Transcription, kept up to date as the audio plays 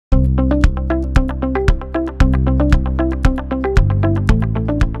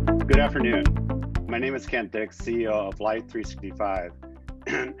name is Kent Dix, CEO of Life 365,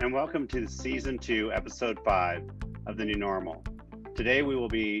 and welcome to Season 2, Episode 5 of The New Normal. Today we will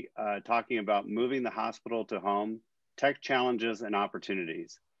be talking about moving the hospital to home, tech challenges and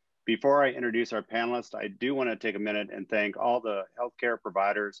opportunities. Before I introduce our panelists, I do want to take a minute and thank all the healthcare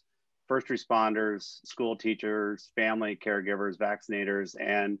providers, first responders, school teachers, family caregivers, vaccinators,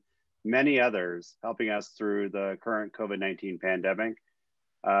 and many others helping us through the current COVID-19 pandemic.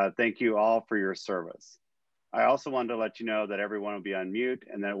 Thank you all for your service. I also wanted to let you know that everyone will be on mute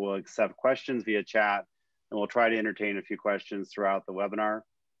and that we'll accept questions via chat, and we'll try to entertain a few questions throughout the webinar.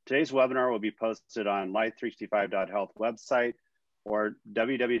 Today's webinar will be posted on life365.health website or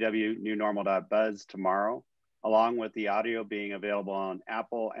www.newnormal.buzz tomorrow, along with the audio being available on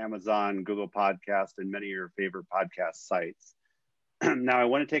Apple, Amazon, Google Podcast, and many of your favorite podcast sites. Now, I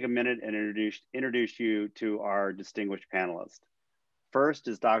want to take a minute and introduce you to our distinguished panelists. First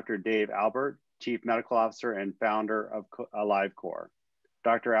is Dr. Dave Albert, Chief Medical Officer and founder of Alivecor.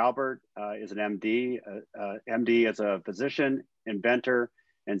 Dr. Albert is an MD. MD is a physician, inventor,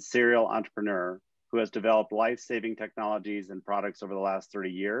 and serial entrepreneur who has developed life-saving technologies and products over the last 30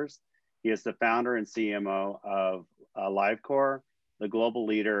 years. He is the founder and CMO of Alivecor, the global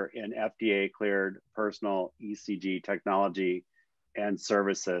leader in FDA-cleared personal ECG technology and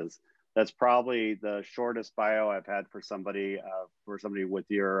services. That's probably the shortest bio I've had for somebody with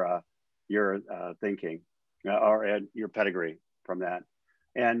your thinking or your pedigree from that.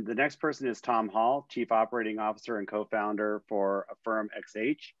 And the next person is Tom Hall, Chief Operating Officer and co-founder for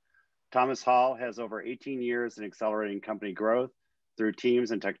AffirmXH. Thomas Hall has over 18 years in accelerating company growth through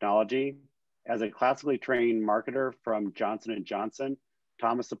teams and technology. As a classically trained marketer from Johnson & Johnson,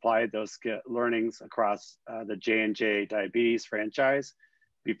 Thomas applied those learnings across the J&J diabetes franchise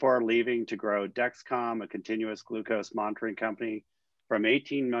before leaving to grow Dexcom, a continuous glucose monitoring company, from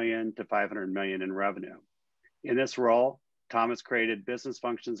 18 million to 500 million in revenue. In this role, Thomas created business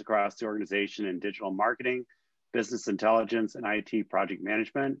functions across the organization in digital marketing, business intelligence, and IT project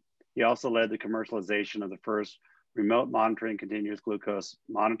management. He also led the commercialization of the first remote monitoring continuous glucose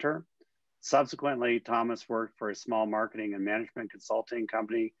monitor. Subsequently, Thomas worked for a small marketing and management consulting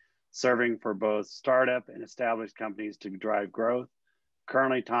company, serving for both startup and established companies to drive growth.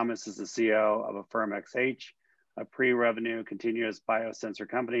 Currently, Thomas is the CEO of AffirmXH, a pre-revenue continuous biosensor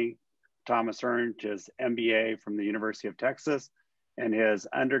company. Thomas earned his MBA from the University of Texas and his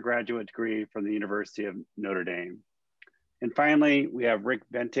undergraduate degree from the University of Notre Dame. And finally, we have Rick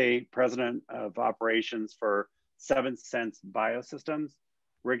Bente, President of Operations for Seventh Sense Biosystems.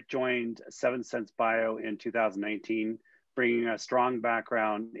 Rick joined Seventh Sense Bio in 2019, bringing a strong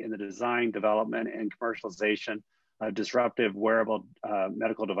background in the design, development, and commercialization of disruptive wearable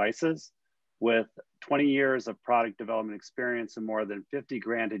medical devices. With 20 years of product development experience and more than 50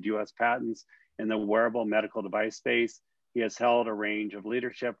 granted US patents in the wearable medical device space, he has held a range of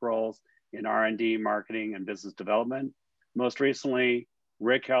leadership roles in R&D, marketing, and business development. Most recently,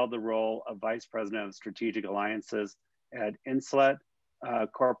 Rick held the role of Vice President of Strategic Alliances at Insulet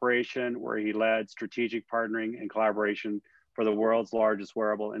Corporation, where he led strategic partnering and collaboration for the world's largest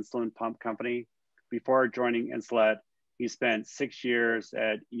wearable insulin pump company. Before joining Insulet, he spent 6 years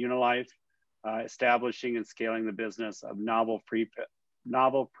at Unilife, establishing and scaling the business of novel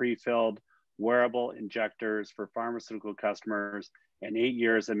pre-filled wearable injectors for pharmaceutical customers, and 8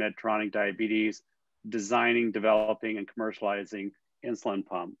 years at Medtronic Diabetes, designing, developing, and commercializing insulin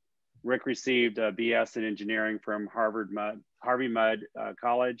pump. Rick received a BS in engineering from Harvey Mudd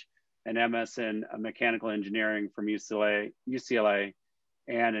College, an MS in mechanical engineering from UCLA,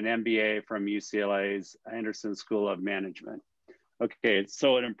 and an MBA from UCLA's Anderson School of Management. Okay,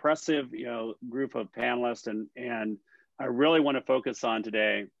 so an impressive group of panelists, and I really want to focus on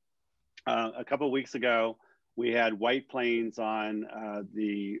today. A couple of weeks ago, we had White Plains on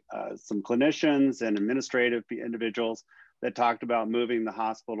some clinicians and administrative individuals that talked about moving the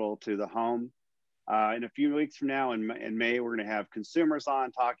hospital to the home. In a few weeks from now, in May, we're going to have consumers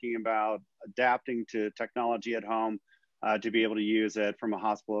on talking about adapting to technology at home to be able to use it from a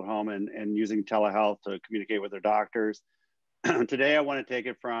hospital at home and using telehealth to communicate with their doctors. Today, I want to take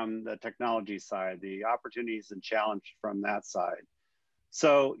it from the technology side, the opportunities and challenge from that side.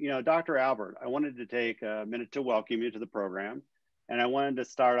 So, Dr. Albert, I wanted to take a minute to welcome you to the program. And I wanted to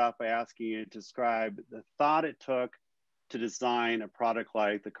start off by asking you to describe the thought it took to design a product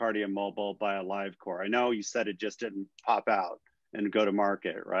like the KardiaMobile by Alivecor. I know you said it just didn't pop out and go to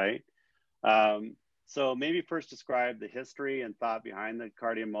market, right? So maybe first describe the history and thought behind the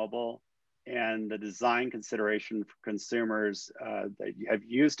KardiaMobile and the design consideration for consumers that have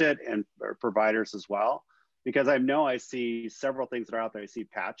used it and providers as well. Because I know I see several things that are out there. I see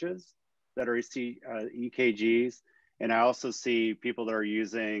patches, that are EKGs, and I also see people that are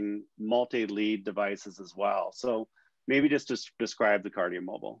using multi-lead devices as well. So maybe just describe the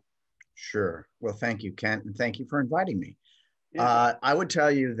KardiaMobile. Sure. Well, thank you, Kent, and thank you for inviting me. Yeah. I would tell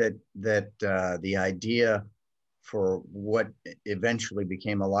you that the idea for what eventually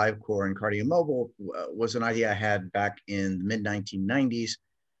became Alivecor and KardiaMobile was an idea I had back in the mid-1990s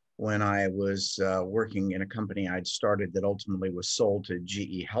when I was working in a company I'd started that ultimately was sold to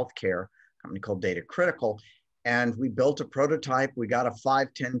GE Healthcare, a company called Data Critical. And we built a prototype. We got a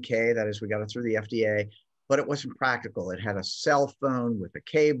 510K, that is, we got it through the FDA, but it wasn't practical. It had a cell phone with a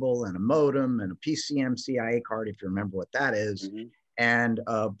cable and a modem and a PCM CIA card, if you remember what that is, and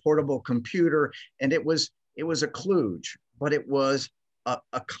a portable computer. And it was a kludge, but it was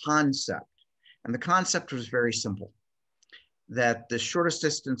a concept. And the concept was very simple, that the shortest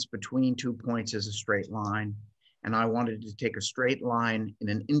distance between 2 points is a straight line. And I wanted to take a straight line in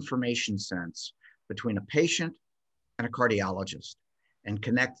an information sense between a patient and a cardiologist and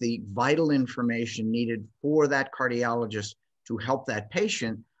connect the vital information needed for that cardiologist to help that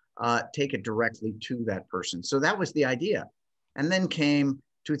patient take it directly to that person. So that was the idea. And then came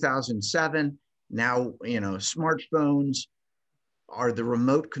 2007. Now, smartphones are the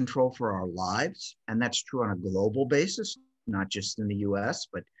remote control for our lives. And that's true on a global basis, not just in the US,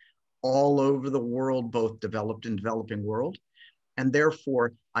 but all over the world, both developed and developing world. And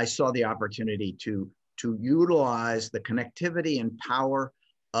therefore, I saw the opportunity to utilize the connectivity and power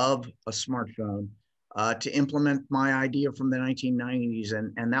of a smartphone to implement my idea from the 1990s.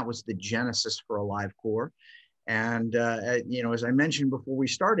 And that was the genesis for Alivecor. And, as I mentioned before we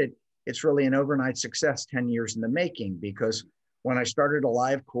started, it's really an overnight success, 10 years in the making, because when I started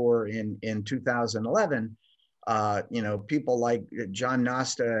Alivecor in 2011, people like John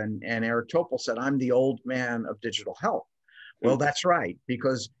Nasta and Eric Topol said, I'm the old man of digital health. Well, that's right,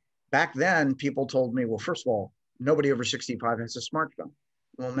 because back then people told me, well, first of all, nobody over 65 has a smartphone.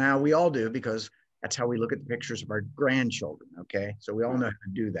 Well, now we all do, because that's how we look at the pictures of our grandchildren, okay? So we all know how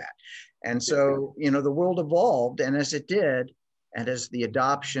to do that. And so, the world evolved, and as it did, and as the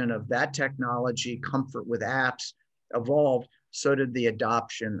adoption of that technology, comfort with apps evolved, so did the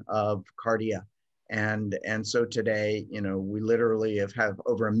adoption of Kardia. And so today, we literally have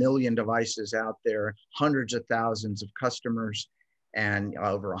over 1 million devices out there, hundreds of thousands of customers, and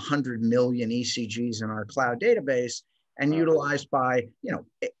over 100 million ECGs in our cloud database, and utilized by,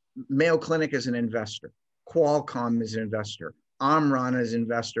 Mayo Clinic as an investor, Qualcomm as an investor, Omron as an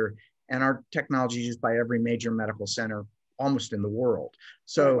investor, and our technology is used by every major medical center almost in the world.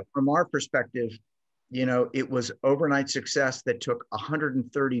 So from our perspective, it was overnight success that took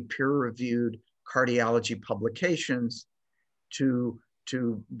 130 peer-reviewed cardiology publications to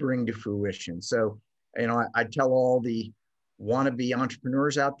bring to fruition. So, I tell all the wannabe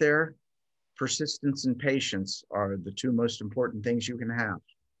entrepreneurs out there, persistence and patience are the two most important things you can have.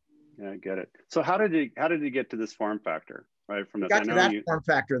 Yeah, I get it. So how did you get to this form factor, right? From this, form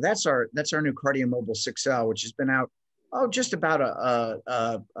factor. That's our new KardiaMobile 6L, which has been out just about a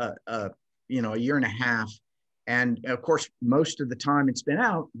year and a half. And of course, most of the time it's been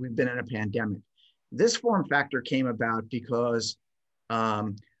out, we've been in a pandemic. This form factor came about because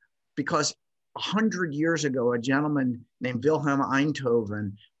 100 years ago, a gentleman named Wilhelm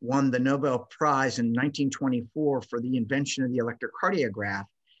Einthoven won the Nobel Prize in 1924 for the invention of the electrocardiograph.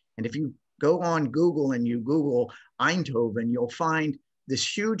 And if you go on Google and you Google Einthoven, you'll find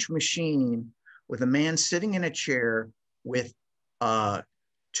this huge machine with a man sitting in a chair with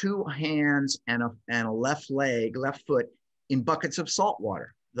 2 hands and a left foot in buckets of salt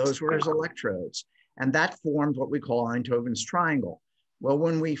water. Those were his electrodes. And that formed what we call Einthoven's triangle. Well,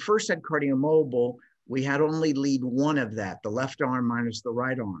 when we first had KardiaMobile, we had only lead 1 of that, the left arm minus the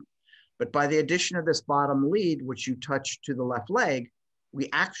right arm. But by the addition of this bottom lead, which you touch to the left leg, we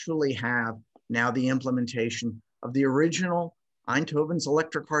actually have now the implementation of the original Einthoven's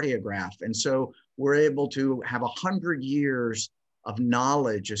electrocardiograph. And so we're able to have 100 years of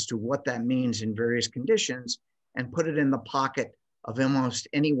knowledge as to what that means in various conditions and put it in the pocket of almost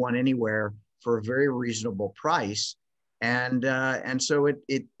anyone, anywhere for a very reasonable price. And so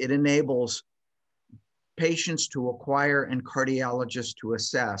it enables patients to acquire and cardiologists to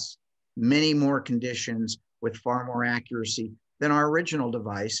assess many more conditions with far more accuracy than our original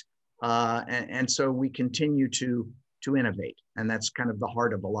device. And so we continue to innovate. And that's kind of the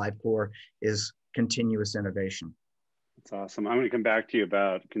heart of Alivecor, is continuous innovation. That's awesome. I'm going to come back to you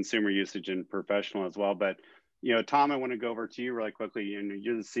about consumer usage and professional as well. But, Tom, I want to go over to you really quickly.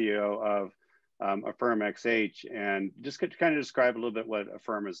 You're the CEO of AffirmXH, and just kind of describe a little bit what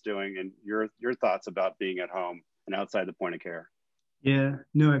Affirm is doing and your thoughts about being at home and outside the point of care. Yeah,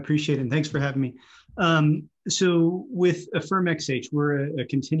 no, I appreciate it. And thanks for having me. So with AffirmXH, we're a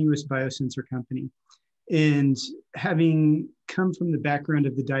continuous biosensor company. And having come from the background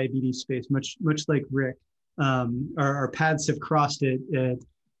of the diabetes space, much like Rick, our paths have crossed at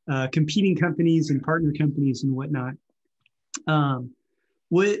competing companies and partner companies and whatnot.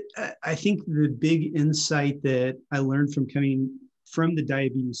 What I think the big insight that I learned from coming from the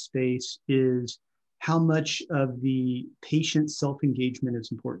diabetes space is how much of the patient self-engagement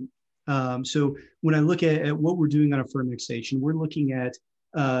is important. So when I look at what we're doing on AffirmXH, we're looking at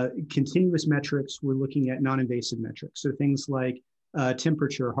continuous metrics, we're looking at non-invasive metrics. So things like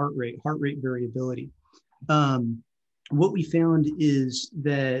temperature, heart rate variability. What we found is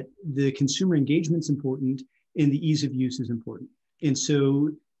that the consumer engagement is important and the ease of use is important. And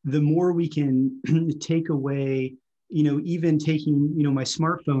so the more we can take away, even taking, my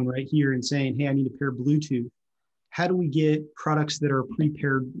smartphone right here and saying, hey, I need to pair Bluetooth. How do we get products that are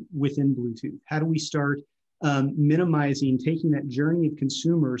pre-paired within Bluetooth? How do we start minimizing, taking that journey of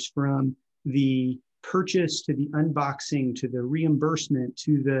consumers from the purchase to the unboxing, to the reimbursement,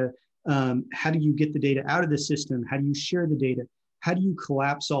 to the how do you get the data out of the system? How do you share the data? How do you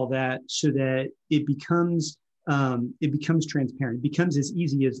collapse all that so that it becomes transparent? It becomes as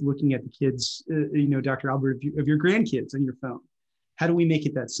easy as looking at the kids, Dr. Albert, of your grandkids on your phone. How do we make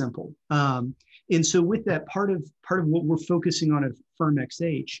it that simple? And so with that, part of what we're focusing on at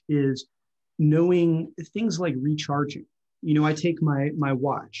AffirmXH is knowing things like recharging. I take my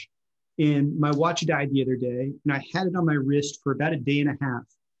watch, and my watch died the other day, and I had it on my wrist for about a day and a half,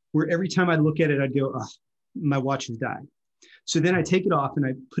 where every time I look at it, I'd go, oh, my watch has died. So then I take it off and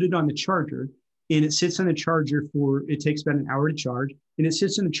I put it on the charger, and it sits on the charger it takes about an hour to charge, and it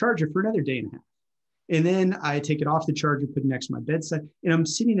sits on the charger for another day and a half. And then I take it off the charger, put it next to my bedside, and I'm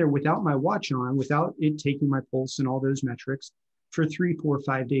sitting there without my watch on, without it taking my pulse and all those metrics for 3, 4,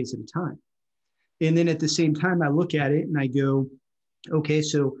 5 days at a time. And then at the same time, I look at it and I go, okay,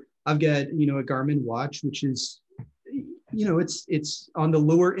 so I've got, a Garmin watch, which is, it's on the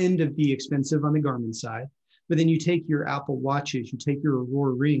lower end of the expensive on the Garmin side. But then you take your Apple Watches, you take your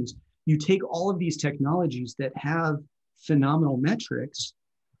Aurora rings, you take all of these technologies that have phenomenal metrics,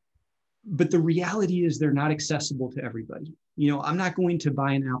 but the reality is they're not accessible to everybody. I'm not going to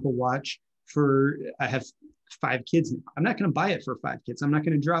buy an Apple Watch I have 5 kids now. I'm not going to buy it for 5 kids. I'm not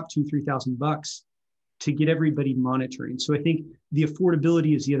going to drop $2,000-3,000 to get everybody monitoring. So I think the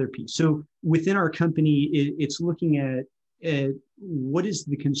affordability is the other piece. So within our company, it's looking at what is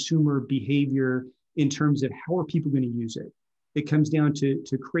the consumer behavior in terms of how are people going to use it. It comes down to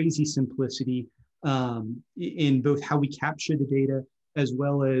crazy simplicity in both how we capture the data, as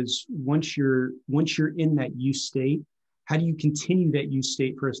well as once you're in that use state, how do you continue that use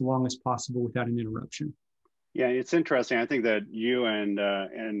state for as long as possible without an interruption? Yeah, it's interesting. I think that you and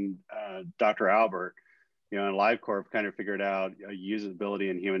Dr. Albert, and Alivecor have kind of figured out a usability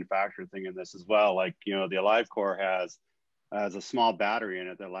and human factor thing in this as well. Like, the Alivecor has a small battery in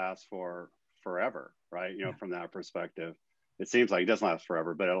it that lasts for forever, right? From that perspective, it seems like it doesn't last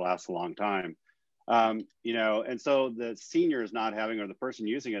forever, but it lasts a long time. And so the senior is not having, or the person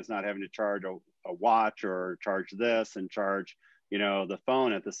using it is not having to charge a watch or charge this and charge, the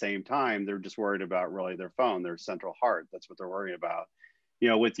phone at the same time. They're just worried about really their phone, their central heart. That's what they're worried about.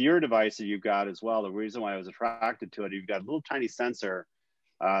 With your device that you've got as well, the reason why I was attracted to it, you've got a little tiny sensor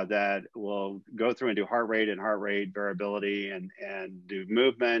that will go through and do heart rate variability and do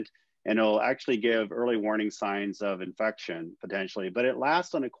movement. And it'll actually give early warning signs of infection potentially, but it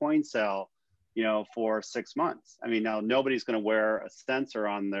lasts on a coin cell, for 6 months. I mean, now nobody's going to wear a sensor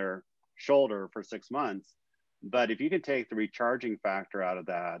on their shoulder for 6 months, but if you can take the recharging factor out of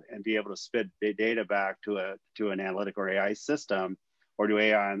that and be able to spit data back to an analytic or AI system, or to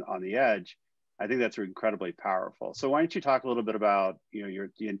AI on the edge, I think that's incredibly powerful. So why don't you talk a little bit about the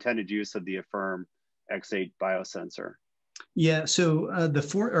intended use of the AffirmXH biosensor? Yeah, so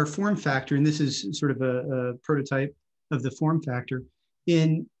our form factor, and this is sort of a prototype of the form factor.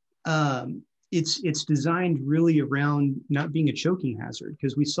 It's designed really around not being a choking hazard,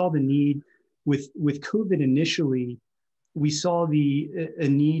 because we saw the need with COVID initially. We saw a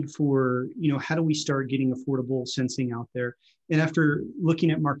need for, how do we start getting affordable sensing out there? And after looking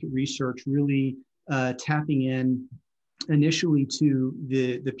at market research, really tapping in initially to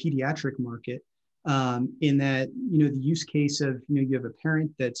the pediatric market, in that, the use case of, you have a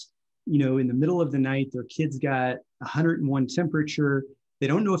parent that's, in the middle of the night, their kid's got 101 temperature. They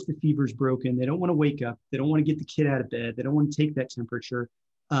don't know if the fever's broken. They don't want to wake up. They don't want to get the kid out of bed. They don't want to take that temperature.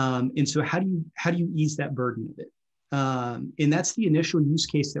 And so how do you ease that burden of it? And that's the initial use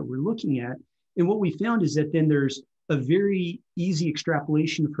case that we're looking at. And what we found is that then there's a very easy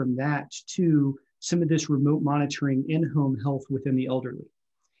extrapolation from that to some of this remote monitoring in-home health within the elderly.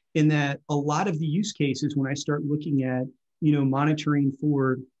 In that a lot of the use cases, when I start looking at, monitoring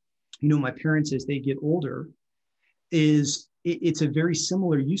for, my parents as they get older, it's a very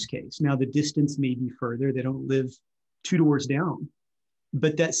similar use case. Now the distance may be further, they don't live 2 doors down,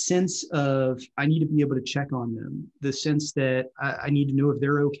 but that sense of, I need to be able to check on them, the sense that I need to know if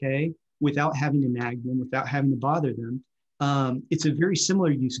they're okay without having to nag them, without having to bother them. It's a very similar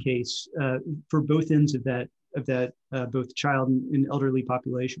use case for both ends of that both child and elderly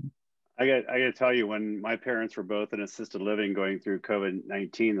population. I got to tell you, when my parents were both in assisted living going through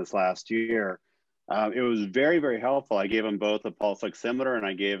COVID-19 this last year, it was very, very helpful. I gave them both a pulse oximeter, and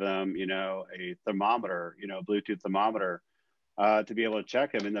I gave them, a thermometer, Bluetooth thermometer, to be able to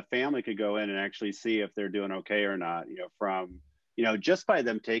check them. And the family could go in and actually see if they're doing okay or not, from, just by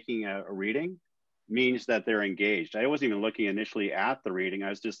them taking a reading means that they're engaged. I wasn't even looking initially at the reading. I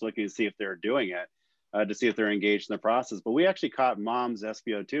was just looking to see if they're doing it. To see if they're engaged in the process. But we actually caught mom's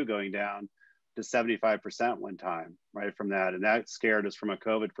SpO2 going down to 75% one time, right, from that. And that scared us from a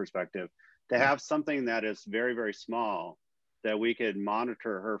COVID perspective. To have something that is very, very small, that we could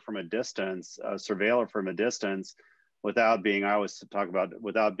monitor her from a distance, surveil her from a distance, without being, I always talk about,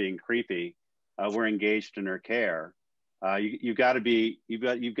 without being creepy. We're engaged in her care. You've got to be,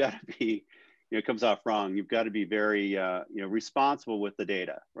 it comes off wrong. You've got to be very, responsible with the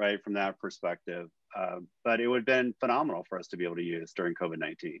data, right, from that perspective. But it would have been phenomenal for us to be able to use during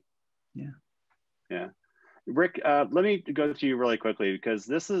COVID-19. Yeah. Rick, let me go to you really quickly, because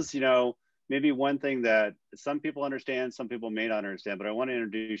this is, maybe one thing that some people understand, some people may not understand, but I want to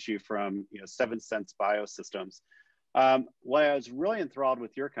introduce you from, Seventh Sense Biosystems. What I was really enthralled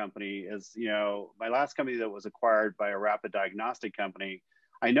with your company is, my last company that was acquired by a rapid diagnostic company,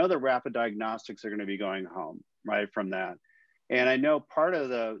 I know that rapid diagnostics are going to be going home, right, from that. And I know part of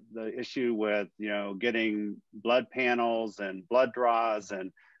the issue with, getting blood panels and blood draws,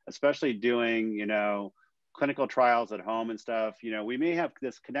 and especially doing, clinical trials at home and stuff, we may have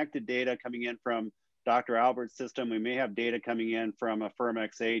this connected data coming in from Dr. Albert's system. We may have data coming in from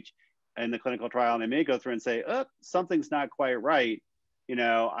AffirmXH in the clinical trial, and they may go through and say, oh, something's not quite right.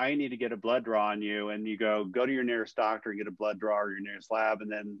 I need to get a blood draw on you. And you go to your nearest doctor and get a blood draw, or your nearest lab.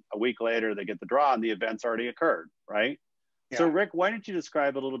 And then a week later, they get the draw and the event's already occurred, right? Yeah. So Rick, why don't you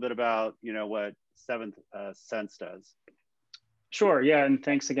describe a little bit about, what Seventh Sense does? Sure, yeah, and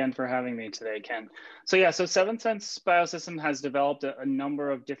thanks again for having me today, Ken. So Seventh Sense Biosystems has developed a number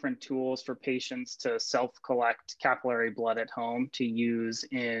of different tools for patients to self-collect capillary blood at home to use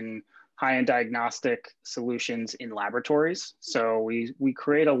in high-end diagnostic solutions in laboratories. So we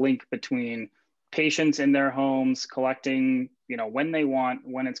create a link between patients in their homes collecting, when they want,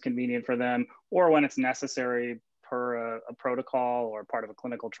 when it's convenient for them, or when it's necessary per a protocol or part of a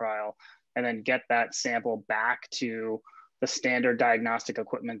clinical trial, and then get that sample back to the standard diagnostic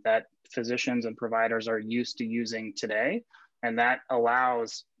equipment that physicians and providers are used to using today. And that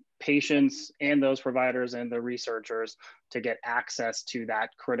allows patients and those providers and the researchers to get access to that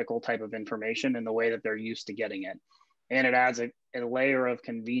critical type of information in the way that they're used to getting it. And it adds a layer of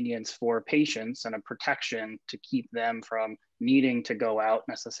convenience for patients and a protection to keep them from needing to go out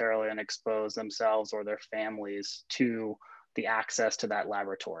necessarily and expose themselves or their families to the access to that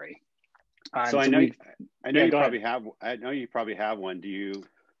laboratory. So I know you probably have one. Do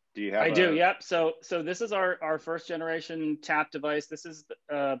you have? I do. Yep. So this is our first generation TAP device. This has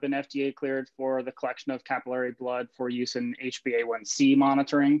been FDA cleared for the collection of capillary blood for use in HbA1c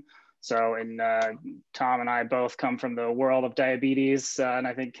monitoring. So, Tom and I both come from the world of diabetes, and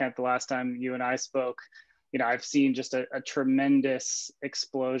I think, Kent, the last time you and I spoke, I've seen just a tremendous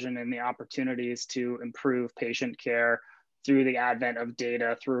explosion in the opportunities to improve patient care through the advent of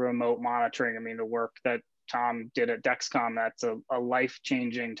data, through remote monitoring. I mean, the work that Tom did at Dexcom, that's a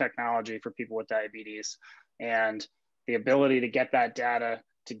life-changing technology for people with diabetes. And the ability to get that data,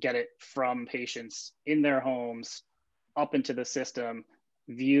 to get it from patients in their homes up into the system,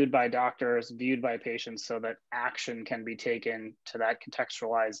 viewed by doctors, viewed by patients, so that action can be taken to that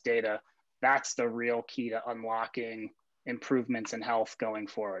contextualized data. That's the real key to unlocking improvements in health going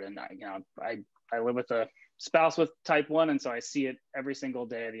forward. And I live with a spouse with type 1, and so I see it every single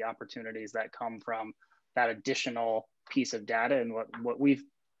day, the opportunities that come from that additional piece of data. And what we've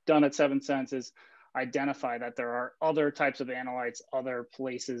done at Seventh Sense is identify that there are other types of analytes, other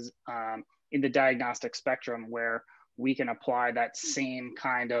places in the diagnostic spectrum where we can apply that same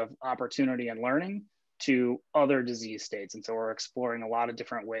kind of opportunity and learning to other disease states. And so we're exploring a lot of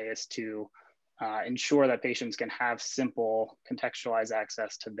different ways to ensure that patients can have simple contextualized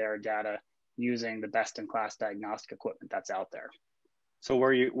access to their data using the best-in-class diagnostic equipment that's out there. So where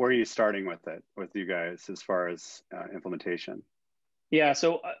are you starting with it, with you guys, as far as implementation? Yeah,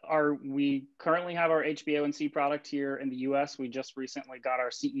 so we currently have our HbA1c product here in the US. We just recently got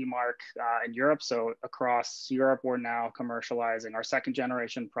our CE mark in Europe. So across Europe, we're now commercializing our second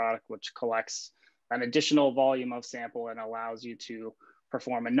generation product, which collects an additional volume of sample and allows you to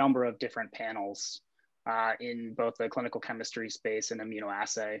perform a number of different panels in both the clinical chemistry space and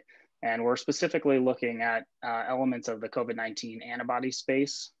immunoassay. And we're specifically looking at elements of the COVID-19 antibody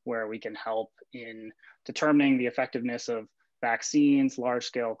space, where we can help in determining the effectiveness of vaccines,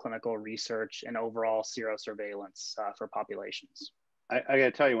 large-scale clinical research, and overall serosurveillance for populations. I got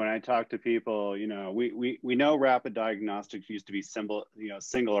to tell you, when I talk to people, we know rapid diagnostics used to be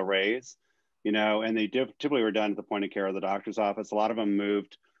single arrays, and they typically were done at the point of care of the doctor's office. A lot of them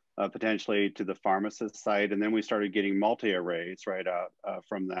moved potentially to the pharmacist site, and then we started getting multi-arrays right out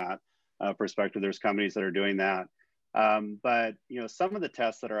from that perspective. There's companies that are doing that. But some of the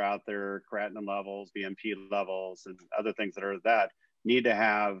tests that are out there, creatinine levels, BNP levels, and other things that are that need to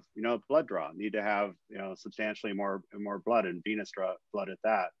have blood draw, need to have substantially more blood, and venous blood at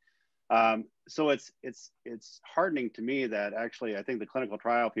that. So it's heartening to me that actually I think the clinical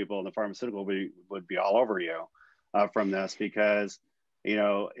trial people and the pharmaceutical would be all over you from this, because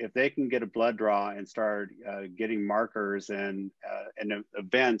if they can get a blood draw and start getting markers and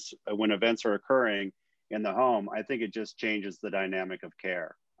events when events are occurring in the home, I think it just changes the dynamic of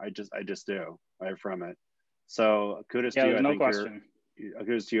care. I just do right from it. So kudos to you. No question.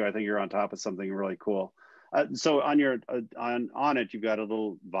 Kudos to you. I think you're on top of something really cool. So on your on it, you've got a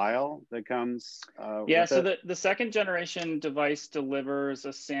little vial that comes. Yeah. So the second generation device delivers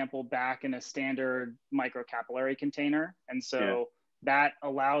a sample back in a standard microcapillary container, and so that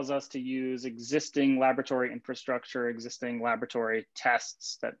allows us to use existing laboratory infrastructure, existing laboratory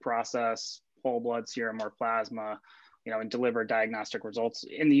tests that process whole blood, serum, or plasma, and deliver diagnostic results.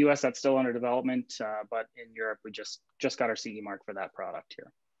 In the US, that's still under development, but in Europe, we just got our CE mark for that product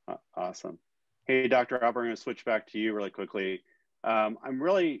here. Awesome. Hey, Dr. Albert, I'm going to switch back to you really quickly. I'm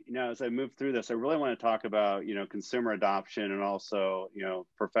really, as I move through this, I really want to talk about, consumer adoption and also,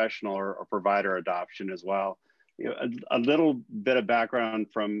 professional or provider adoption as well. A little bit of background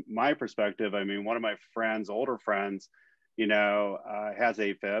from my perspective. I mean, one of my friends, older friends, has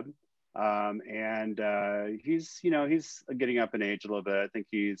AFib. And he's getting up in age a little bit. I think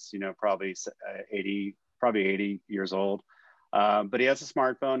he's, probably 80 years old. But he has a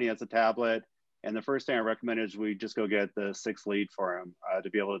smartphone, he has a tablet. And the first thing I recommend is we just go get the 6 lead for him to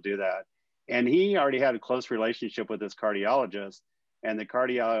be able to do that. And he already had a close relationship with his cardiologist, and the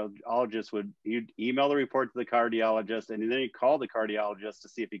cardiologist he'd email the report to the cardiologist, and then he'd call the cardiologist to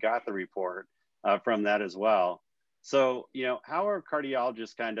see if he got the report from that as well. So, how are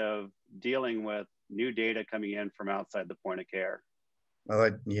cardiologists kind of dealing with new data coming in from outside the point of care?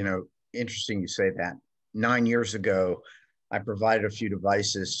 Well, interesting you say that. 9 years ago, I provided a few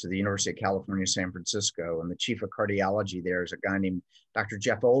devices to the University of California, San Francisco, and the chief of cardiology there is a guy named Dr.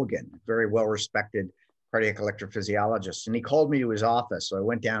 Jeff Olgan, a very well-respected cardiac electrophysiologist. And he called me to his office. So I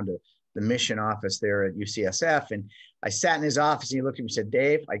went down to the mission office there at UCSF, and I sat in his office, and he looked at me and said,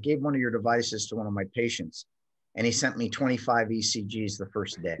 "Dave, I gave one of your devices to one of my patients, and he sent me 25 ECGs the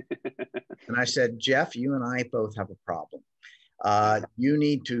first day." And I said, "Jeff, you and I both have a problem. You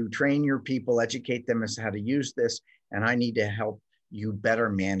need to train your people, educate them as to how to use this, and I need to help you better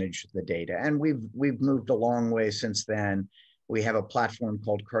manage the data." And we've moved a long way since then. We have a platform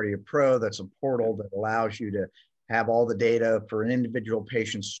called KardiaPro that's a portal that allows you to have all the data for an individual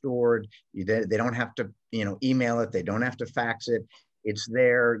patient stored. They don't have to email it. They don't have to fax it. It's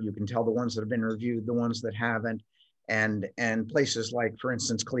there. You can tell the ones that have been reviewed, the ones that haven't. And places like, for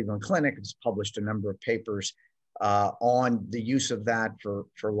instance, Cleveland Clinic has published a number of papers on the use of that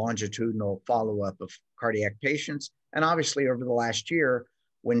for longitudinal follow-up of cardiac patients. And obviously over the last year,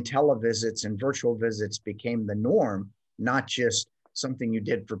 when televisits and virtual visits became the norm, not just something you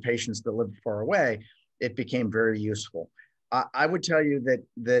did for patients that lived far away, it became very useful. I would tell you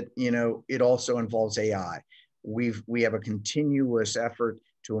that it also involves AI. We have a continuous effort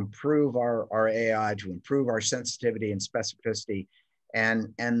to improve our AI, to improve our sensitivity and specificity.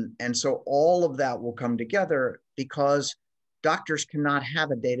 And so all of that will come together, because doctors cannot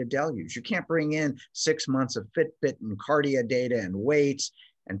have a data deluge. You can't bring in 6 months of Fitbit and cardia data and weights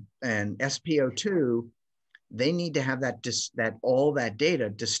and SpO2. They need to have all that data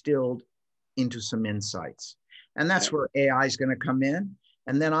distilled into some insights. And that's where AI is going to come in.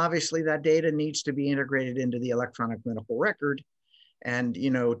 And then obviously that data needs to be integrated into the electronic medical record. And,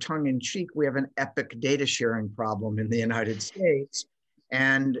 tongue in cheek, we have an epic data sharing problem in the United States.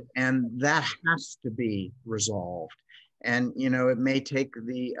 And that has to be resolved. And, you know, it may take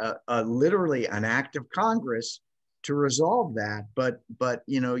the literally an act of Congress to resolve that. But,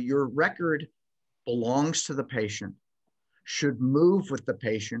 you know, your record belongs to the patient, should move with the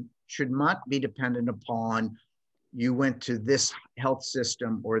patient, should not be dependent upon you went to this health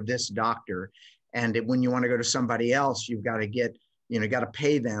system or this doctor. And when you want to go to somebody else, you've got to get, you know, got to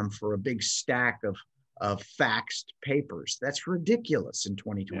pay them for a big stack of faxed papers. That's ridiculous in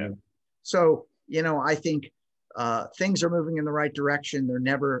 2020. Yeah. So, you know, I think things are moving in the right direction. They're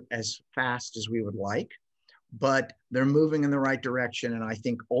never as fast as we would like, but they're moving in the right direction. And I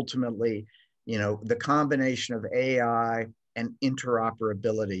think ultimately, you know, the combination of AI and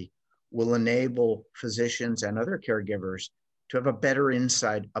interoperability will enable physicians and other caregivers to have a better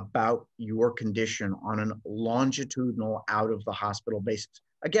insight about your condition on a longitudinal out of the hospital basis.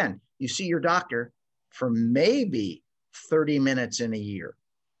 Again, you see your doctor for maybe 30 minutes in a year,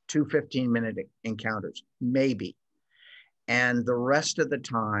 2 15-minute encounters, maybe. And the rest of the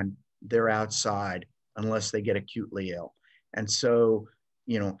time, they're outside unless they get acutely ill. And so,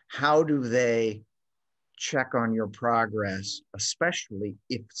 you know, how do they check on your progress, especially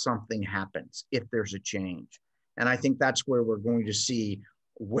if something happens, if there's a change? And I think that's where we're going to see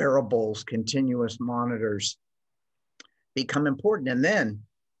wearables, continuous monitors become important. And then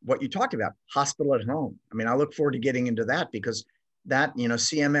what you talked about, hospital at home. I mean, I look forward to getting into that because that, you know,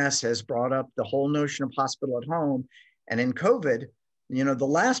 CMS has brought up the whole notion of hospital at home. And in COVID, you know, the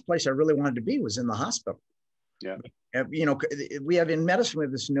last place I really wanted to be was in the hospital. Yeah. You know, we have in medicine, we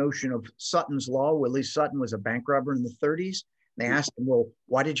have this notion of Sutton's Law. Willie Sutton was a bank robber in the 30s. They asked him, well,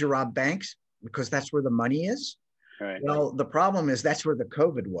 why did you rob banks? Because that's where the money is. Right. Well, the problem is that's where the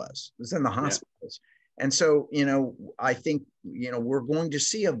COVID was. It was in the hospitals. Yeah. And so, you know, I think, you know, we're going to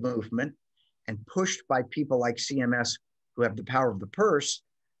see a movement and pushed by people like CMS who have the power of the purse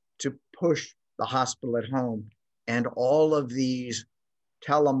to push the hospital at home and all of these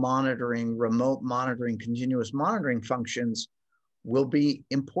telemonitoring, remote monitoring, continuous monitoring functions will be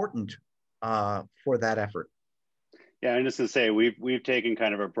important for that effort. Yeah, and just to say, we've taken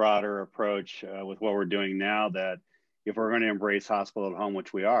kind of a broader approach with what we're doing now, that if we're going to embrace hospital at home,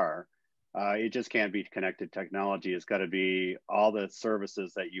 which we are, it just can't be connected technology. It's got to be all the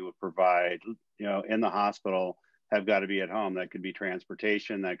services that you would provide, you know, in the hospital have got to be at home. That could be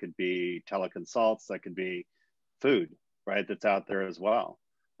transportation, that could be teleconsults, that could be food, right? That's out there as well,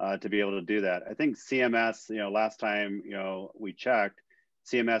 to be able to do that. I think CMS, you know, last time, you know, we checked,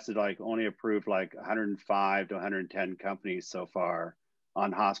 CMS had like only approved like 105 to 110 companies so far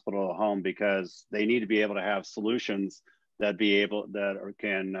on hospital at home, because they need to be able to have solutions that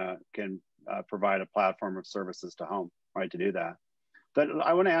can provide a platform of services to home, right, to do that. But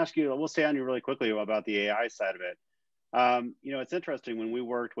I want to ask you, we'll stay on you really quickly about the AI side of it. You know, it's interesting, when we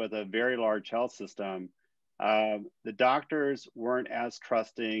worked with a very large health system, the doctors weren't as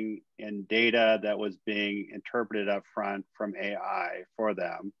trusting in data that was being interpreted up front from AI for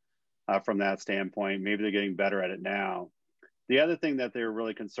them from that standpoint. Maybe they're getting better at it now. The other thing that they're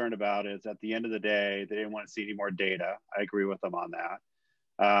really concerned about is, at the end of the day, they didn't want to see any more data. I agree with them on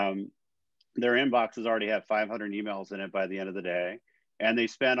that. Their inboxes already have 500 emails in it by the end of the day. And they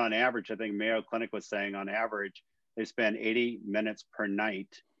spend on average, I think Mayo Clinic was saying on average, they spend 80 minutes per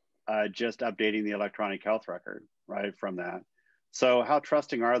night just updating the electronic health record, right, from that. So how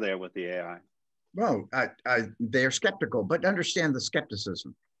trusting are they with the AI? Well, they're skeptical, but understand the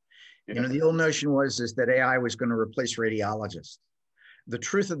skepticism. Yeah. You know, the old notion is that AI was going to replace radiologists. The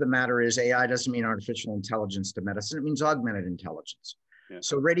truth of the matter is AI doesn't mean artificial intelligence to medicine. It means augmented intelligence. Yeah.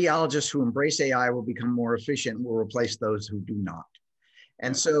 So radiologists who embrace AI will become more efficient and will replace those who do not.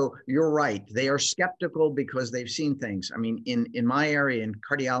 And so you're right. They are skeptical because they've seen things. I mean, in my area, in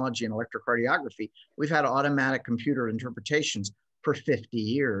cardiology and electrocardiography, we've had automatic computer interpretations for 50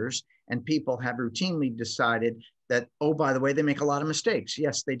 years. And people have routinely decided that, oh, by the way, they make a lot of mistakes.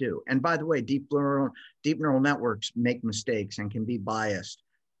 Yes, they do. And by the way, deep neural networks make mistakes and can be biased.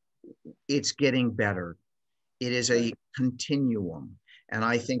 It's getting better. It is a continuum. And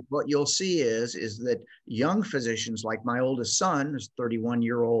I think what you'll see is that young physicians, like my oldest son, who's a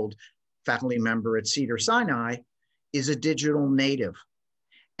 31-year-old faculty member at Cedars-Sinai, is a digital native.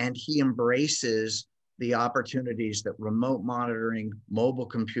 And he embraces the opportunities that remote monitoring, mobile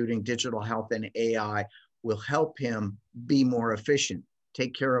computing, digital health, and AI will help him be more efficient,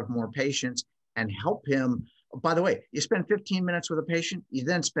 take care of more patients, and help him. By the way, you spend 15 minutes with a patient, you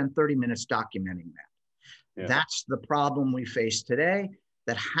then spend 30 minutes documenting that. Yeah. That's the problem we face today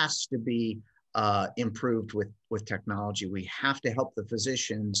that has to be improved with technology. We have to help the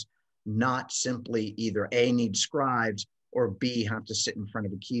physicians not simply either A, need scribes, or B, have to sit in front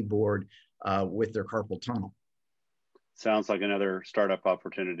of a keyboard with their carpal tunnel. Sounds like another startup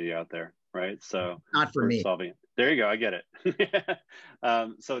opportunity out there, right? So not for me. Solving. There you go. I get it.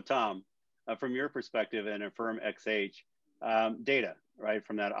 So Tom, from your perspective and AffirmXH, data, right?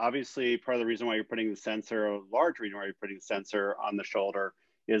 From that, obviously, part of the reason why you're putting the sensor, a large reason why you're putting the sensor on the shoulder,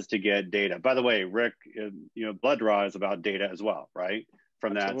 is to get data. By the way, Rick, blood draw is about data as well, right?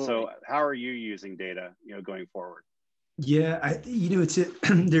 From that. Absolutely. So how are you using data, going forward? Yeah, it's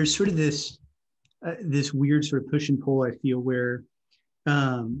there's sort of this weird sort of push and pull, I feel, where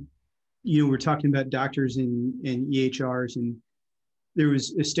we're talking about doctors and EHRs, and there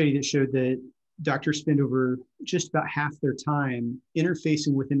was a study that showed that doctors spend over just about half their time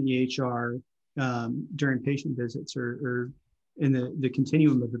interfacing with an EHR during patient visits or in the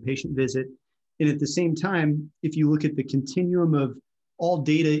continuum of the patient visit. And at the same time, if you look at the continuum of all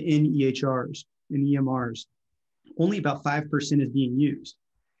data in EHRs and EMRs, only about 5% is being used.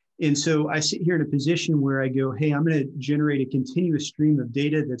 And so I sit here in a position where I go, hey, I'm going to generate a continuous stream of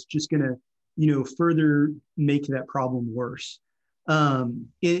data that's just going to, further make that problem worse. And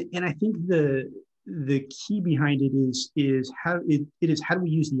I think the key behind it is how do we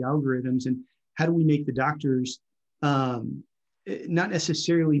use the algorithms, and how do we make the doctors not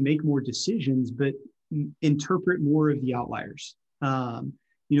necessarily make more decisions, but interpret more of the outliers.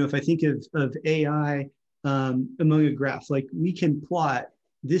 If I think of AI among a graph, like we can plot,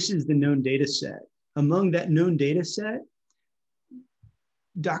 this is the known data set. Among that known data set,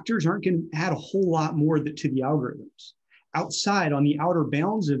 doctors aren't going to add a whole lot more to the algorithms. Outside, on the outer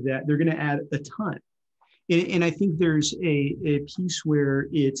bounds of that, they're going to add a ton. And I think there's a piece where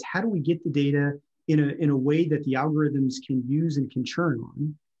it's how do we get the data in a way that the algorithms can use and can churn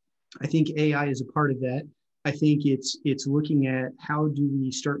on. I think AI is a part of that. I think it's looking at how do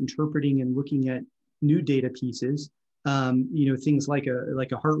we start interpreting and looking at new data pieces. Things like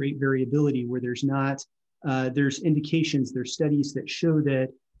a heart rate variability, where there's indications, there's studies that show that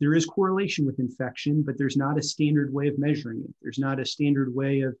there is correlation with infection, but there's not a standard way of measuring it. There's not a standard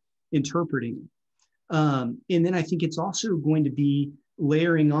way of interpreting it. And then I think it's also going to be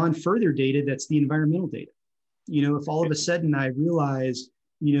layering on further data that's the environmental data. If all of a sudden I realize,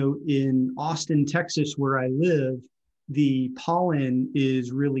 in Austin, Texas, where I live, the pollen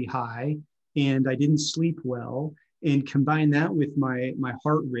is really high and I didn't sleep well, and combine that with my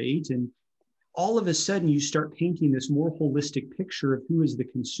heart rate, and all of a sudden you start painting this more holistic picture of who is the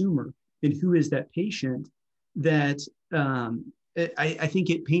consumer and who is that patient, that I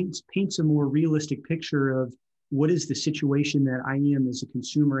think it paints a more realistic picture of what is the situation that I am as a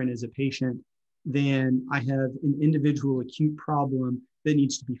consumer and as a patient, than I have an individual acute problem that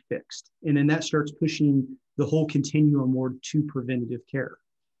needs to be fixed. And then that starts pushing the whole continuum more to preventative care.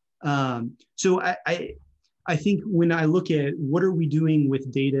 So I think when I look at what are we doing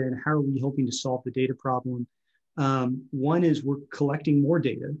with data and how are we helping to solve the data problem, one is we're collecting more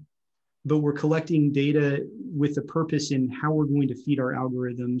data, but we're collecting data with a purpose in how we're going to feed our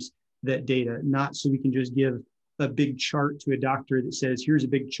algorithms that data, not so we can just give a big chart to a doctor that says, here's a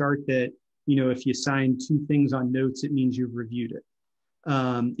big chart that, if you sign 2 things on notes, it means you've reviewed it.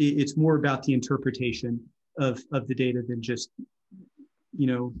 It's more about the interpretation of the data than just,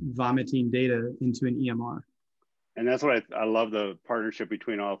 vomiting data into an EMR. And that's what I love, the partnership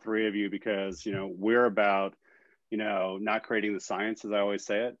between all three of you, because, we're about, not creating the science, as I always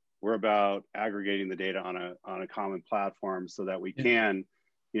say it. We're about aggregating the data on a common platform so that we can,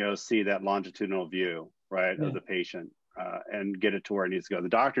 see that longitudinal view, right, of the patient and get it to where it needs to go. The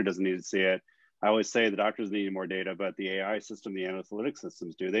doctor doesn't need to see it. I always say the doctors need more data, but the AI system, the analytic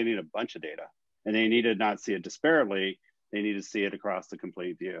systems do. They need a bunch of data, and they need to not see it disparately. They need to see it across the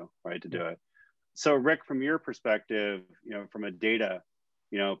complete view, right, to do it. So Rick, from your perspective, from a data,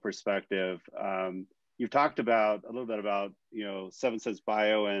 perspective, you've talked about a little bit about, Seventh Sense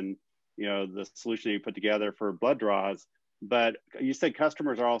Bio and, the solution you put together for blood draws, but you said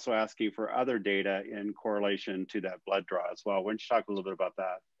customers are also asking for other data in correlation to that blood draw as well. Why don't you talk a little bit about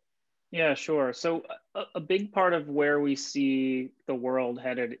that? Yeah, sure. So a big part of where we see the world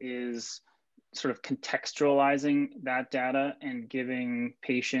headed is sort of contextualizing that data and giving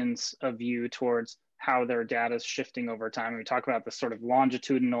patients a view towards how their data is shifting over time. We talk about the sort of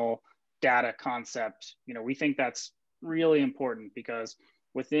longitudinal data concept. We think that's really important, because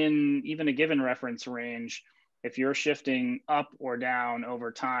within even a given reference range, if you're shifting up or down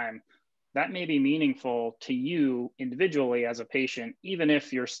over time, that may be meaningful to you individually as a patient, even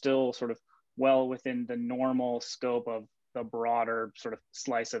if you're still sort of well within the normal scope of the broader sort of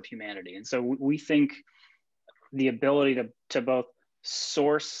slice of humanity. And so we think the ability to both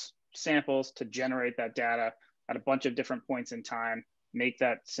source samples to generate that data, at a bunch of different points in time, make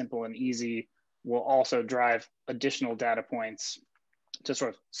that simple and easy, will also drive additional data points to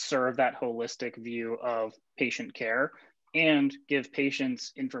sort of serve that holistic view of patient care and give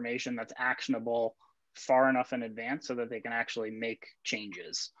patients information that's actionable far enough in advance so that they can actually make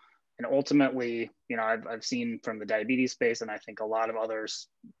changes. And ultimately, you know, I've seen from the diabetes space, and I think a lot of others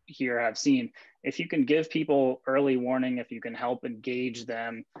here have seen, if you can give people early warning, if you can help engage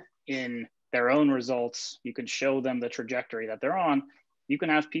them in their own results, you can show them the trajectory that they're on, you can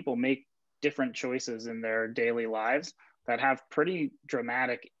have people make different choices in their daily lives that have pretty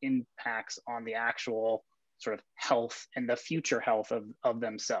dramatic impacts on the actual sort of health and the future health of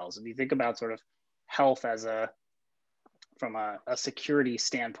themselves. If you think about sort of health as from a security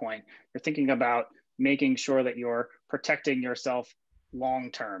standpoint, you're thinking about making sure that you're protecting yourself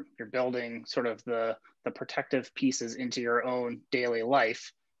long-term. You're building sort of the protective pieces into your own daily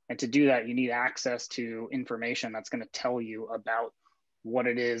life. And to do that, you need access to information that's going to tell you about what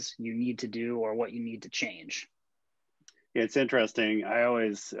it is you need to do or what you need to change. It's interesting. I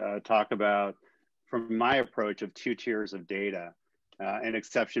always talk about, from my approach of 2 tiers of data and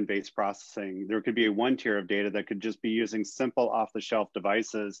exception-based processing, there could be a 1 tier of data that could just be using simple off-the-shelf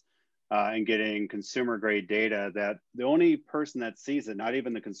devices and getting consumer-grade data that the only person that sees it, not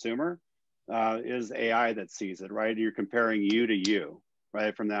even the consumer, is AI that sees it, right? You're comparing you to you,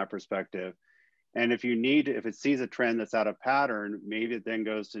 right, from that perspective. And if it sees a trend that's out of pattern, maybe it then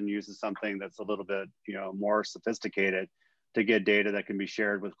goes and uses something that's a little bit, you know, more sophisticated to get data that can be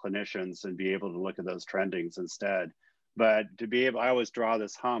shared with clinicians and be able to look at those trendings instead. But to be able, I always draw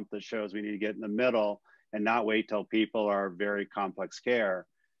this hump that shows we need to get in the middle and not wait till people are very complex care.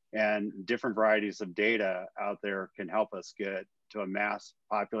 And different varieties of data out there can help us get to a mass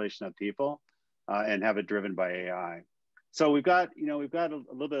population of people and have it driven by AI. So we've got a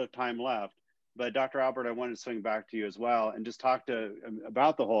little bit of time left. But Dr. Albert, I wanted to swing back to you as well and just talk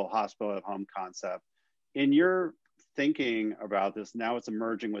about the whole hospital at home concept. In your thinking about this, now it's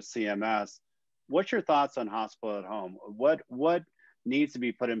emerging with CMS, what's your thoughts on hospital at home? What needs to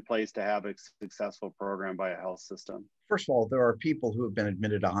be put in place to have a successful program by a health system? First of all, there are people who have been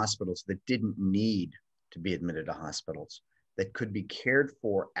admitted to hospitals that didn't need to be admitted to hospitals, that could be cared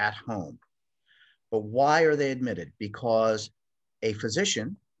for at home. But why are they admitted? Because a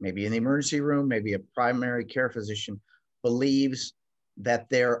physician, maybe in the emergency room, maybe a primary care physician, believes that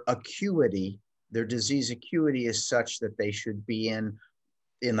their acuity, their disease acuity is such that they should be in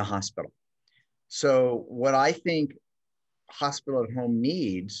the hospital. So what I think hospital at home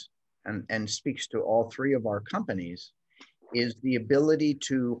needs, and speaks to all 3 of our companies, is the ability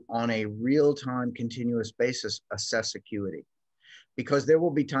to, on a real-time continuous basis, assess acuity. Because there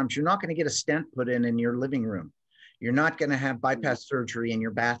will be times you're not going to get a stent put in your living room. You're not going to have bypass surgery in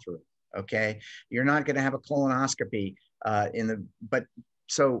your bathroom, okay? You're not going to have a colonoscopy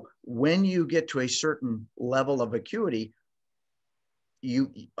so when you get to a certain level of acuity,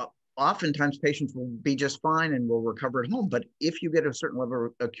 oftentimes patients will be just fine and will recover at home. But if you get a certain level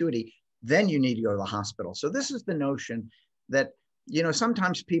of acuity, then you need to go to the hospital. So this is the notion that, you know,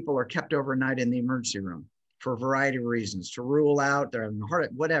 sometimes people are kept overnight in the emergency room for a variety of reasons, to rule out they're having a heart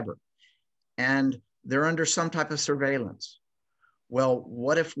attack, whatever. And they're under some type of surveillance. Well,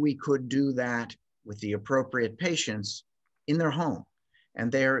 what if we could do that with the appropriate patients in their home? And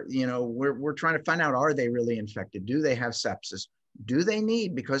they're, you know, we're trying to find out, are they really infected? Do they have sepsis? Do they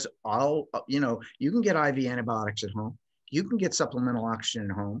need, because you can get IV antibiotics at home. You can get supplemental oxygen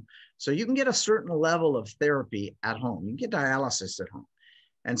at home. So you can get a certain level of therapy at home. You can get dialysis at home.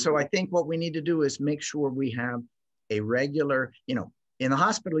 And so I think what we need to do is make sure we have a regular, you know, in the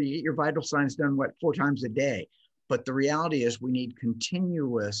hospital, you get your vital signs done, 4 times a day. But the reality is we need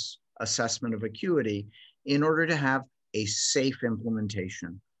continuous assessment of acuity in order to have a safe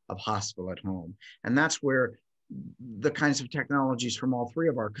implementation of hospital at home. And that's where the kinds of technologies from all 3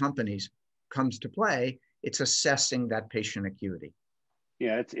 of our companies comes to play. It's assessing that patient acuity.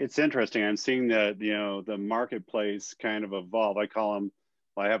 Yeah, it's interesting. I'm seeing the marketplace kind of evolve. I call them,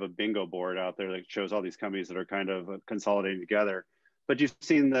 I have a bingo board out there that shows all these companies that are kind of consolidating together. But you've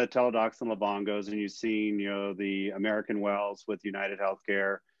seen the Teladoc's and Livongos, and you've seen, you know, the American Wells with United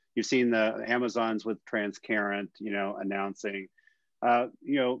Healthcare. You've seen the Amazons with Transcarent, you know, announcing,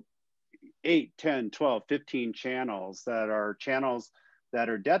 8, 10, 12, 15 channels that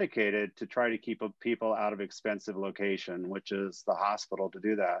are dedicated to try to keep people out of expensive location, which is the hospital, to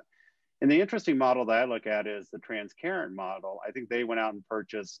do that. And the interesting model that I look at is the Transcarent model. I think they went out and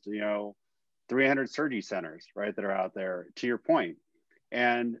purchased, 300 surgery centers, right, that are out there, to your point.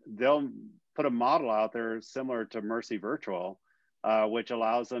 And they'll put a model out there similar to Mercy Virtual, which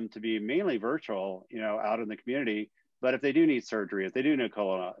allows them to be mainly virtual, out in the community. But if they do need surgery, if they do need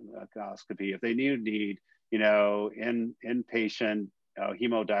colonoscopy, if they need, inpatient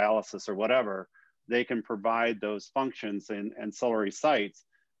hemodialysis or whatever, they can provide those functions in ancillary sites.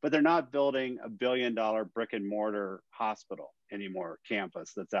 But they're not building $1 billion brick and mortar hospital anymore,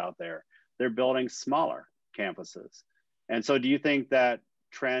 campus that's out there. They're building smaller campuses. And so do you think that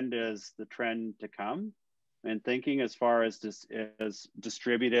trend is the trend to come? And thinking as far as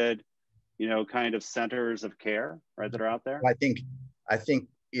distributed, kind of centers of care, right, that are out there? I think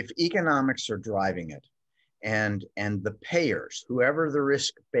if economics are driving it, and the payers, whoever the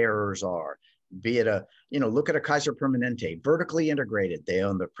risk bearers are, be it look at a Kaiser Permanente, vertically integrated. They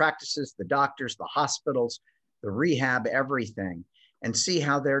own the practices, the doctors, the hospitals, the rehab, everything, and see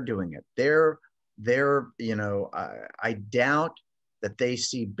how they're doing it. I doubt that they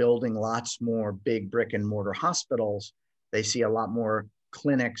see building lots more big brick and mortar hospitals. They see a lot more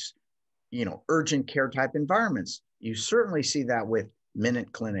clinics, urgent care type environments. You certainly see that with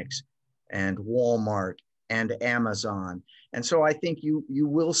Minute Clinics and Walmart and Amazon. And so I think you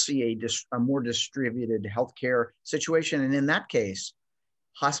will see a more distributed healthcare situation. And in that case,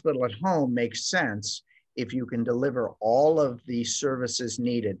 hospital at home makes sense if you can deliver all of the services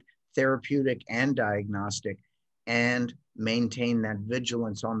needed, therapeutic and diagnostic, and maintain that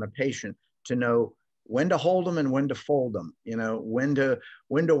vigilance on the patient to know when to hold them and when to fold them, when to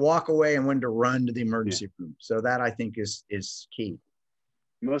walk away and when to run to the emergency room. So that I think is key.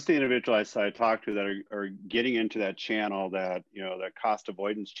 Most of the individuals I talk to that are getting into that channel, that cost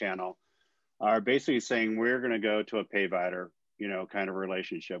avoidance channel, are basically saying we're going to go to a payvider, kind of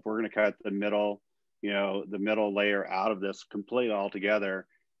relationship. We're going to cut the middle layer out of this completely altogether,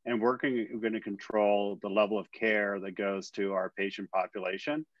 and we're going to control the level of care that goes to our patient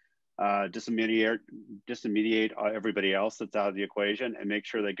population, disintermediate everybody else that's out of the equation, and make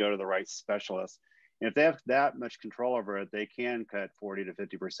sure they go to the right specialist. And if they have that much control over it, they can cut 40 to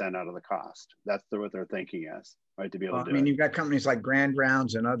 50% out of the cost. That's what their thinking is, right? To be able to do it. You've got companies like Grand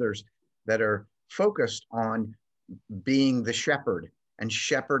Rounds and others that are focused on being the shepherd and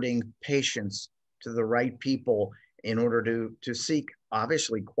shepherding patients to the right people in order to seek,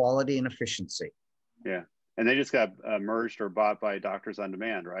 obviously, quality and efficiency. Yeah, and they just got merged or bought by Doctors on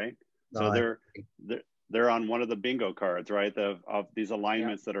Demand, right? So they're on one of the bingo cards, right? Of these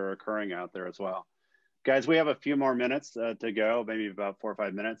alignments that are occurring out there as well. Guys, we have a few more minutes to go, maybe about 4 or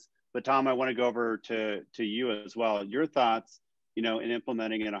 5 minutes. But Tom, I want to go over to you as well. Your thoughts, in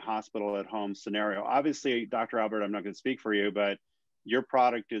implementing in a hospital at home scenario. Obviously, Dr. Albert, I'm not going to speak for you, but your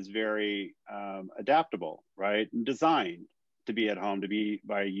product is very adaptable, right? And designed to be at home, to be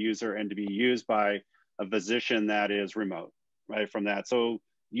by a user, and to be used by a physician that is remote, right? From that. So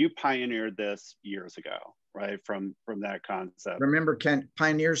you pioneered this years ago, right? From that concept. Remember, Ken,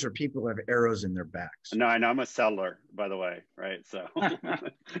 pioneers are people who have arrows in their backs. No, I know. I'm a settler, by the way, right? So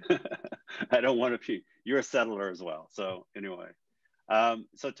I don't want to be, you're a settler as well. So anyway,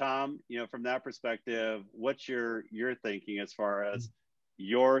 so Tom, from that perspective, what's your thinking as far as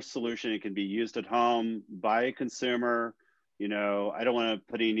your solution? It can be used at home by a consumer. I don't want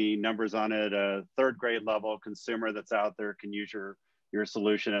to put any numbers on it. A third grade level consumer that's out there can use your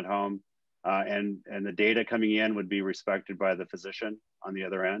solution at home, and the data coming in would be respected by the physician on the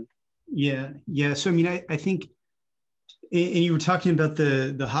other end. Yeah. So I think, and you were talking about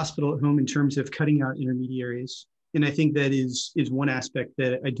the hospital at home in terms of cutting out intermediaries, and I think that is one aspect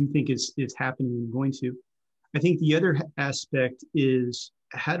that I do think is happening and going to. I think the other aspect is,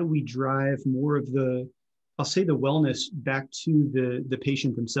 how do we drive more of the wellness back to the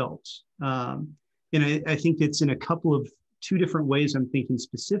patient themselves? And I think it's in a couple of two different ways I'm thinking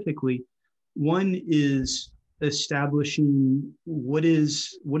specifically. One is establishing what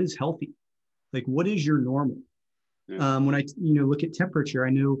is healthy, like what is your normal. Yeah. When I look at temperature, I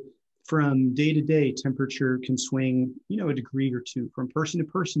know from day to day temperature can swing a degree or two, from person to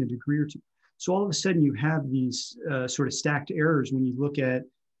person a degree or two. So all of a sudden you have these sort of stacked errors when you look at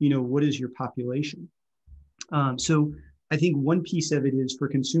what is your population. So I think one piece of it is for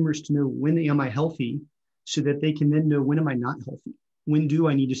consumers to know, when am I healthy, so that they can then know, when am I not healthy? When do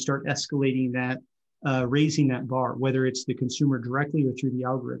I need to start escalating that, raising that bar, whether it's the consumer directly or through the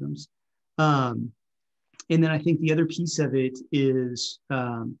algorithms. And then I think the other piece of it is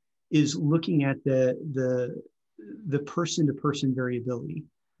looking at the person-to-person variability.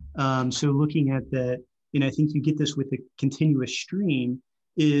 So looking at that, and I think you get this with a continuous stream,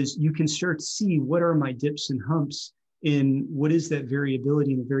 is you can start to see what are my dips and humps, and what is that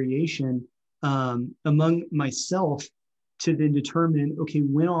variability and the variation among myself, to then determine, okay,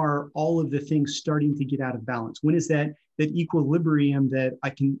 when are all of the things starting to get out of balance? When is that equilibrium that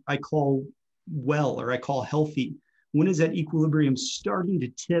I call well, or I call healthy? When is that equilibrium starting to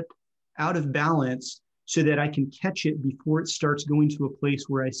tip out of balance so that I can catch it before it starts going to a place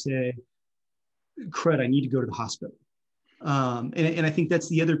where I say, crud, I need to go to the hospital. And I think that's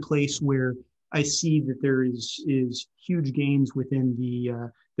the other place where I see that there is huge gains within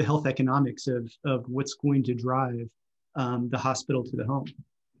the health economics of what's going to drive the hospital to the home.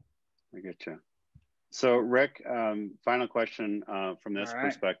 I get you. So Rick, final question from this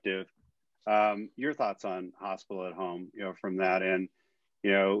perspective. Your thoughts on hospital at home, from that, and,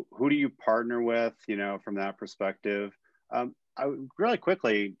 who do you partner with, from that perspective? Really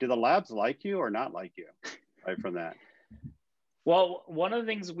quickly, do the labs like you or not like you, right from that? Well, one of the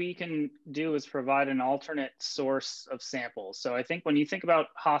things we can do is provide an alternate source of samples. So I think when you think about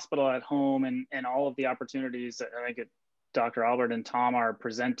hospital at home and all of the opportunities that I think Dr. Albert and Tom are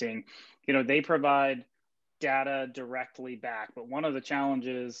presenting, they provide data directly back. But one of the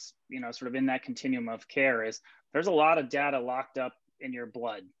challenges, sort of in that continuum of care is there's a lot of data locked up in your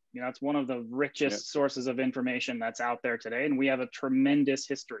blood. It's one of the richest sources of information that's out there today. And we have a tremendous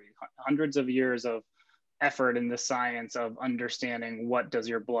history, hundreds of years of effort in the science of understanding what does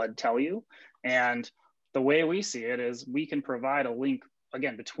your blood tell you. And the way we see it is we can provide a link,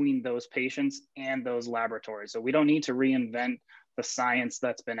 again, between those patients and those laboratories. So we don't need to reinvent the science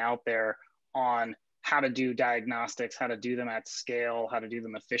that's been out there on how to do diagnostics, how to do them at scale, how to do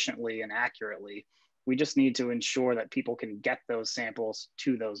them efficiently and accurately. We just need to ensure that people can get those samples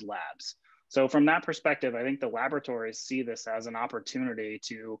to those labs. So from that perspective, I think the laboratories see this as an opportunity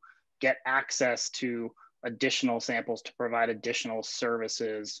to get access to additional samples to provide additional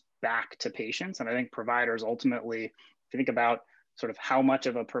services back to patients. And I think providers ultimately, if you think about sort of how much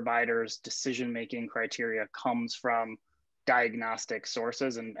of a provider's decision-making criteria comes from diagnostic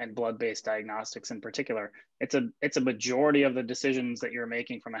sources and blood-based diagnostics in particular, it's a majority of the decisions that you're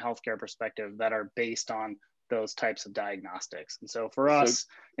making from a healthcare perspective that are based on those types of diagnostics. And so for us,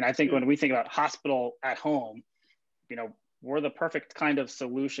 and I think when we think about hospital at home, we're the perfect kind of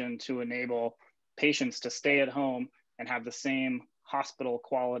solution to enable patients to stay at home and have the same hospital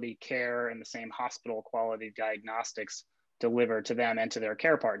quality care and the same hospital quality diagnostics delivered to them and to their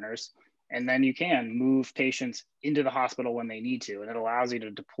care partners. And then you can move patients into the hospital when they need to, and it allows you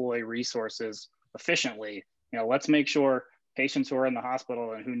to deploy resources efficiently. Let's make sure patients who are in the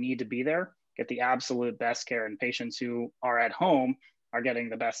hospital and who need to be there get the absolute best care, and patients who are at home are getting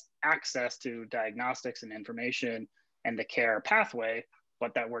the best access to diagnostics and information and the care pathway,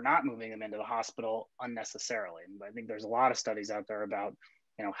 but that we're not moving them into the hospital unnecessarily. And I think there's a lot of studies out there about,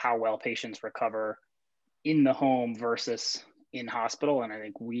 how well patients recover in the home versus in hospital. And I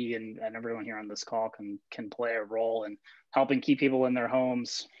think we and everyone here on this call can play a role in helping keep people in their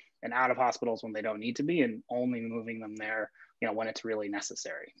homes and out of hospitals when they don't need to be, and only moving them there, when it's really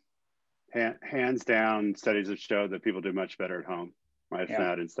necessary. Hands down, studies have showed that people do much better at home, right?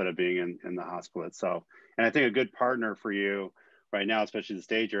 Yeah. Instead of being in the hospital itself. And I think a good partner for you right now, especially the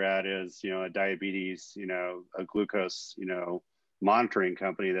stage you're at, is, a diabetes, a glucose, monitoring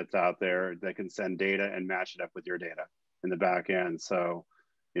company that's out there that can send data and match it up with your data in the back end. So,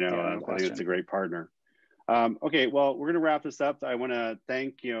 I think it's a great partner. Okay, well, we're going to wrap this up. I want to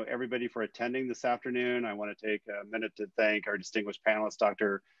thank, everybody for attending this afternoon. I want to take a minute to thank our distinguished panelists,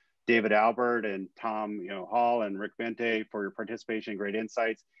 Dr. David Albert and Tom Hall and Rick Bente, for your participation and great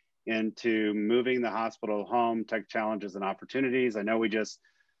insights into moving the hospital home, tech challenges and opportunities. I know we just,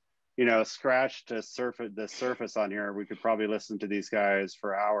 scratched the surface on here. We could probably listen to these guys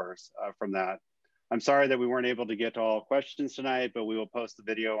for hours from that. I'm sorry that we weren't able to get to all questions tonight, but we will post the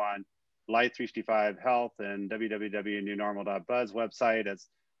video on Light 365 Health and www.newnormal.buzz website, as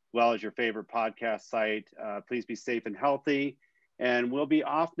well as your favorite podcast site. Please be safe and healthy. And we'll be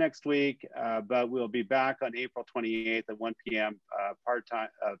off next week, but we'll be back on April 28th at 1 p.m.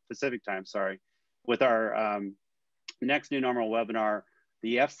 Pacific time, with our next New Normal webinar.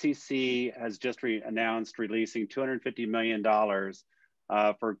 The FCC has just announced releasing $250 million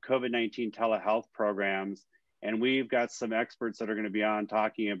for COVID-19 telehealth programs. And we've got some experts that are going to be on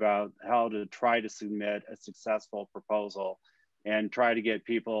talking about how to try to submit a successful proposal and try to get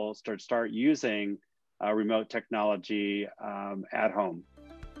people start using remote technology at home.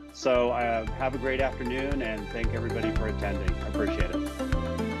 So have a great afternoon, and thank everybody for attending. I appreciate it.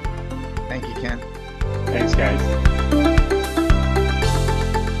 Thank you, Ken. Thanks, guys.